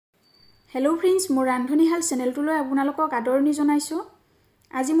Hello friends, মোৰ ৰান্ধনি হাল চেনেলটোলৈ আপোনালোকক আদৰণি জনাইছো।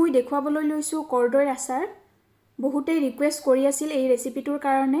 আজি মই দেখুৱাবলৈ লৈছো কৰ্দৈৰ আচাৰ। বহুতেই ৰিকুৱেষ্ট কৰি আছিল এই ৰেচিপিটোৰ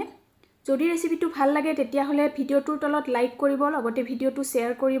কাৰণে। যদি ৰেচিপিটো ভাল লাগে তেতিয়া হলে ভিডিওটোৰ তলত লাইক কৰিব, লগতে ভিডিওটো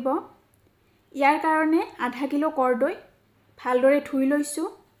শেয়াৰ কৰিব। ইয়াৰ কাৰণে আধা কিলো কৰ্দৈ ভালদৰে ধুই লৈছো।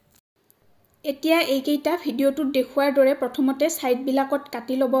 এতিয়া এইকেইটা ভিডিওটোত দেখুৱাৰ দৰে প্ৰথমতে সাইড বিলাকত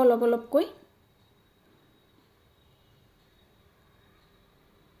কাটি লব অলপ অলপকৈ।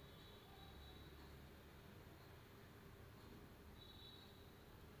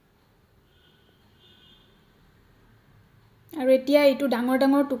 আৰু এতিয়া এইটো ডাঙৰ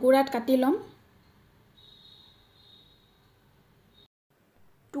ডাঙৰ টুকুৰাত কাটি লম।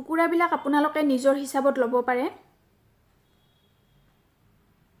 টুকুৰাবিলাক আপোনালোকে নিজৰ হিচাপত ল'ব পাৰে।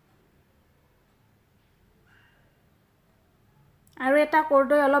 আৰু এটা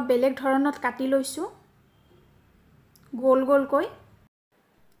কৰ্দৈ অলপ বেলেগ ধৰণত কাটি লৈছো, গোল গোলকৈ।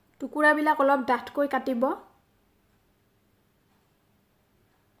 টুকুৰাবিলাক অলপ ডাঠকৈ কাটিব।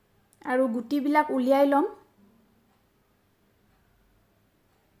 আৰু গুটিবিলাক উলিয়াই লম।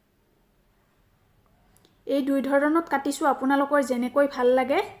 এই দুই ধৰণত কাটিছো, আপোনালোকৰ যেনেকৈ ভাল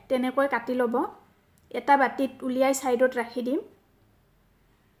লাগে তেনেকৈ কাটি লব। এটা বাটিত উলিয়াই সাইডত ৰাখি দিম।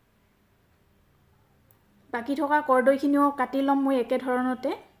 বাকি থকা কৰ্দৈখিনিও কাটি লম মই একে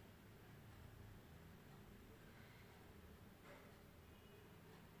ধৰণতে।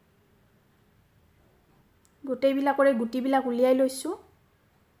 গোটেইবিলাকৰে গুটিবিলাক উলিয়াই লৈছো।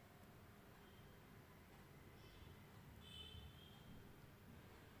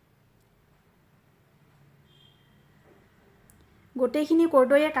 গোটেইখিনি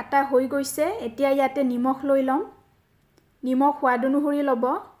কৰ্দৈয়ে কাটা হৈ গৈছে। এতিয়া ইয়াতে নিমখ লৈ লম। নিমখ সোৱাদ অনুসৰি লব।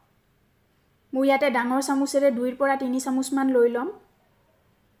 মই ইয়াতে ডাঙৰ চামুচেৰে 2 পৰা 3 চামুচ মান লৈ লম।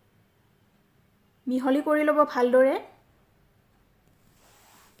 মিহলি কৰি লব ভালদৰে।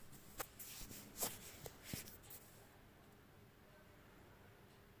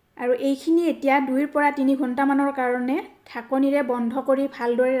 আৰু এইখিনি এতিয়া 2 পৰা 3 ঘণ্টা মানৰ কাৰণে ঢাকনিৰে বন্ধ কৰি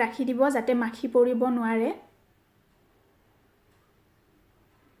ভালদৰে ৰাখি দিব, যাতে মাখি পৰিব নোৱাৰে।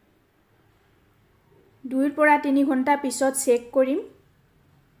 2 পৰা 3 ঘণ্টা পিছত চেক কৰিম।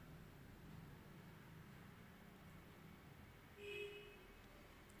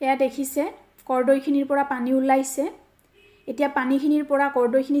 এয়া দেখিছে কৰ্দৈখিনিৰ পৰা পানী ওলাইছে। এতিয়া পানীখিনিৰ পৰা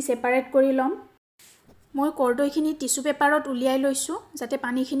কৰ্দৈখিনি সেপাৰেট কৰি লম। মই কৰ্দৈখিনি টিস্যু পেপাৰত উলিয়াই লৈছো, যাতে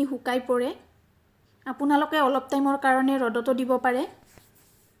পানীখিনি শুকাই পৰে। আপোনালোকে অলপ টাইমৰ কাৰণে ৰদতো দিব পাৰে।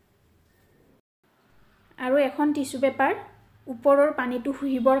 আৰু এখন টিস্যু পেপাৰ ওপৰৰ পানীটো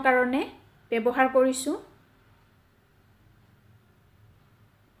শুহিবৰ কাৰণে ব্যৱহাৰ কৰিছো।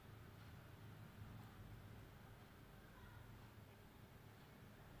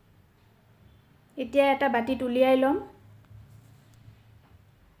 এতিয়া এটা বাটিত উলিয়াই লম।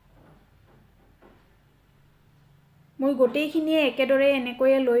 মই গোটেইখিনিয়ে একেদৰে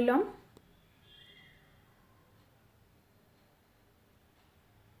এনেকৈয়ে লৈ লম।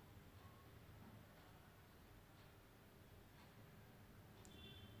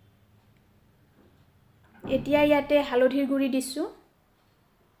 এতিয়া ইয়াতে হালধিৰ গুৰি দিছো।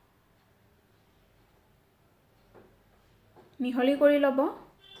 মিহলি কৰি লব।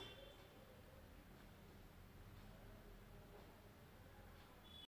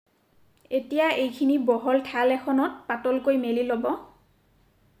 এতিয়া এইখিনি বহল থাল এখনত পাতলকৈ মেলি লব।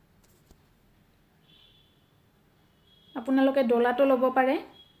 আপোনালোকে ডলাটো লব পাৰে।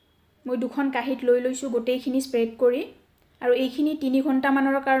 মই দুখন কাঁহীত লৈ লৈছো গোটেইখিনি স্প্ৰেড কৰি। আৰু এইখিনি 3 ঘণ্টা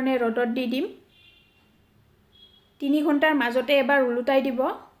মানৰ কাৰণে ৰদত দি দিম। 3 ঘণ্টাৰ মাজতে এবাৰ উলুটাই দিব।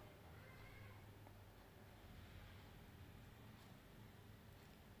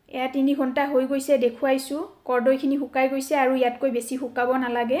 এয়া 3 ঘণ্টা হৈ গৈছে দেখুৱাইছো। কৰ্দৈখিনি শুকাই গৈছে আৰু ইয়াতকৈ বেছি শুকাব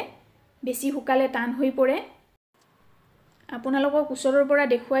নালাগে। বেছি শুকালে টান হৈ পৰে। আপোনালোকক ওচৰৰ পৰা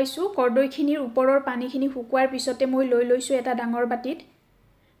দেখুৱাইছো। কৰ্দৈখিনিৰ ওপৰৰ পানীখিনি শুকুৱাৰ পিছতে মই লৈ লৈছো এটা ডাঙৰ বাটিত।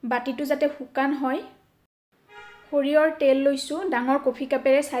 বাটিটো যাতে শুকান হয়। সৰিয়ৰ তেল লৈছো, ডাঙৰ কফি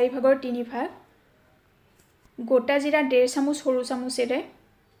কাপেৰে 4 ভাগৰ 3 ভাগ। গোটা জিৰা 1.5 চামুচ সৰু চামুচেৰে।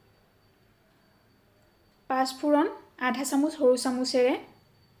 5 ফোৰণ আধা চামুচ সৰু চামুচেৰে।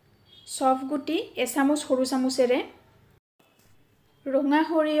 চফ গুটি 1 চামুচ সৰু চামুচেৰে। ৰঙা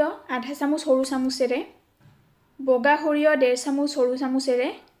সৰিয়হ আধা চামুচ সৰু চামুচেৰে। বগা সৰিয়হ 1.5 চামুচ সৰু চামুচেৰে।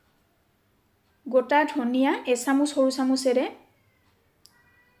 গোটা ধনিয়া 1 চামুচ সৰু চামুচেৰে।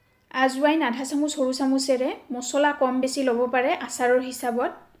 আজৱাইন আধা চামুচ সৰু চামুচেৰে। মছলা কম বেছি ল'ব পাৰে আচাৰৰ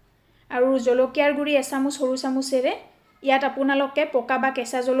হিচাপত। আৰু জলকীয়াৰ গুৰি 1 চামুচ সৰু চামুচেৰে। ইয়াত আপোনালোকে পকা বা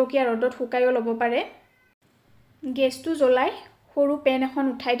কেঁচা জলকীয়া ৰদত শুকাইও ল'ব পাৰে। গেছটো জ্বলাই সৰু পেন এখন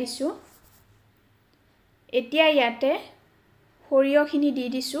উঠাই দিছো। এতিয়া ইয়াতে সৰিয়হখিনি দি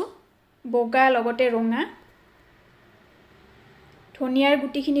দিছো। বগা লগতে ৰঙা ধনিয়াৰ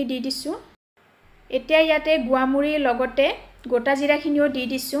গুটিখিনি দি দিছোঁ এতিয়া ইয়াতে গুৱামুৰি লগতে গোটা জিৰাখিনিও দি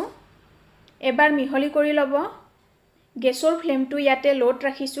দিছোঁ এবাৰ মিহলি কৰি ল'ব গেছৰ ফ্লেমটো ইয়াতে লোত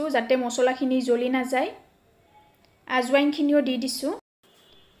ৰাখিছোঁ যাতে মছলাখিনি জ্বলি নাযায় আজৱাইনখিনিও দি দিছোঁ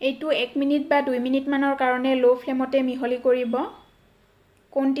এইটো 1 মিনিট বা 2 মিনিট মানৰ কাৰণে লো ফ্লেমতে মিহলি কৰিব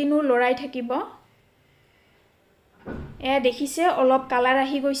কন্টিনিউ লৰাই থাকিব এ দেখিছে অলপ কালাৰ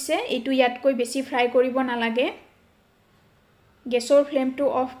আহি গৈছে এইটো ইয়াতকৈ বেছি ফ্ৰাই কৰিব নালাগে গেছৰ ফ্লেমটো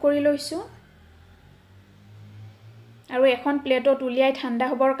অফ কৰি লৈছোঁ আৰু এখন প্লেটত উলিয়াই ঠাণ্ডা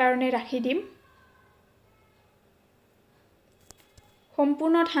হ'বৰ কাৰণে ৰাখি দিম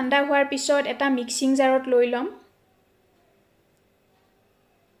সম্পূৰ্ণ ঠাণ্ডা হোৱাৰ পিছত এটা মিক্সিং জাৰত লৈ লম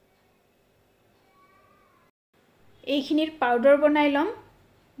এইখিনিৰ পাউডাৰ বনাই লম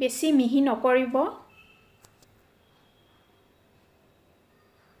বেছি মিহি নকৰিব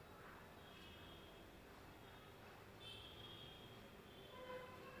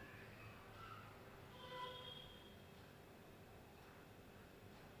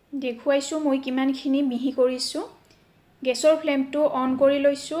দেখুৱাইছো মই কিমানখিনি মিহি কৰিছো গেছৰ ফ্লেমটো অন কৰি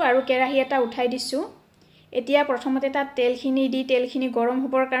লৈছো আৰু কেৰাহী এটা উঠাই দিছো এতিয়া প্ৰথমতে তাত তেলখিনি দি তেলখিনি গৰম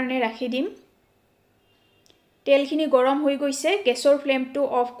হ'বৰ কাৰণে ৰাখি দিম তেলখিনি গৰম হৈ গৈছে গেছৰ ফ্লেমটো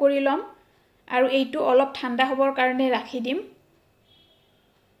অফ কৰি লম আৰু এইটো অলপ ঠাণ্ডা হ'বৰ কাৰণে ৰাখি দিম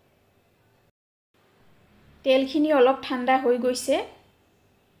তেলখিনি অলপ ঠাণ্ডা হৈ গৈছে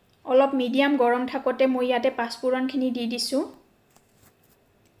অলপ মিডিয়াম গৰম থাকতে মই ইয়াতে পাঁচফোৰণখিনি দি দিছো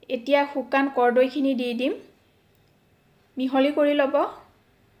এতিয়া শুকান কৰদৈখিনি দি দিম মিহলি কৰি ল'ব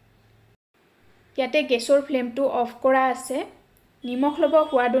ইয়াতে গেছৰ ফ্লেমটো অফ কৰা আছে নিমখ ল'ব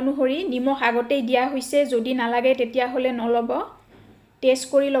সোৱাদ অনুসৰি নিমখ আগতেই দিয়া হৈছে যদি নালাগে তেতিয়া হলে নলব টেষ্ট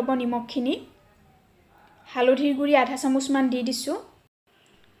কৰি ল'ব নিমখখিনি হালধিৰ গুৰি আধা চামুচ মান দি দিছো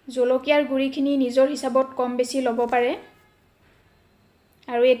জলকীয়াৰ গুৰিখিনি নিজৰ হিচাপত কম বেছি ল'ব পাৰে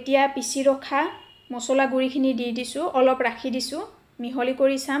আৰু এতিয়া পিছি ৰখা মছলা গুৰিখিনি দি দিছো অলপ ৰাখি দিছো মিহলি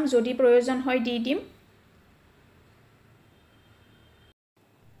কৰি চাম যদি প্ৰয়োজন হয় দি দিম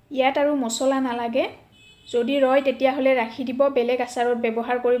ইয়াত আৰু মছলা নালাগে যদি ৰয় তেতিয়া হলে ৰাখি দিব বেলেগ আচাৰত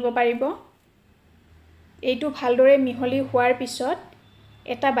ব্যৱহাৰ কৰিব পাৰিব এইটো ভালদৰে মিহলি হোৱাৰ পিছত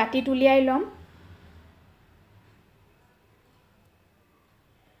এটা বাটিত উলিয়াই লম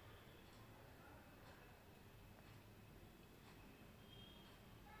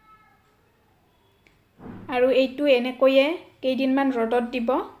আৰু এইটো এনেকৈয়ে কেইদিনমান ৰদত দিব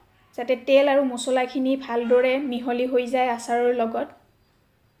যাতে তেল আৰু মছলাখিনি ভালদৰে মিহলি হৈ যায় আচাৰৰ লগত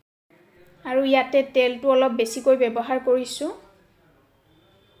আৰু ইয়াতে তেলটো অলপ বেছিকৈ ব্যৱহাৰ কৰিছো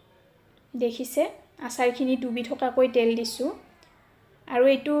দেখিছে আচাৰখিনি ডুবি থকাকৈ তেল দিছো আৰু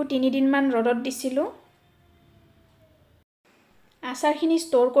এইটো 3 দিনমান ৰদত দিছিলো আচাৰখিনি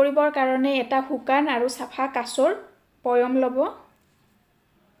ষ্ট'ৰ কৰিবৰ কাৰণে এটা শুকান আৰু সাফা কাচৰ বয়ম ল'ব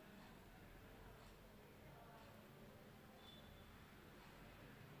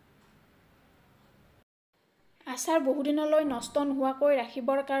আচাৰ বহুদিনলৈ নষ্ট নোহোৱাকৈ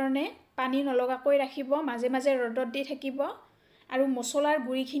ৰাখিবৰ কাৰণে পানী নলগাকৈ ৰাখিব মাজে মাজে ৰদত দি থাকিব আৰু মছলাৰ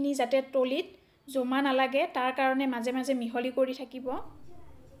গুৰিখিনি যাতে তলিত জমা নালাগে তাৰ কাৰণে মাজে মাজে মিহলি কৰি থাকিব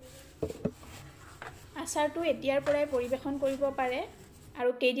আচাৰটো এতিয়াৰ পৰাই পৰিবেশন কৰিব পাৰে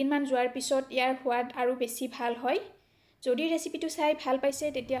আৰু কেইদিনমান যোৱাৰ পিছত ইয়াৰ সোৱাদ আৰু বেছি ভাল হয় যদি ৰেচিপিটো চাই ভাল পাইছে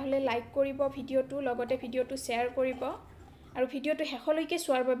তেতিয়া হলে লাইক কৰিব ভিডিওটো লগতে ভিডিওটো শেয়াৰ কৰিব আৰু ভিডিওটো শেষলৈকে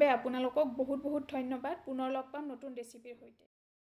চোৱাৰ বাবে আপোনালোকক বহুত বহুত ধন্যবাদ পুনৰ লগ পাম নতুন ৰেচিপিৰ সৈতে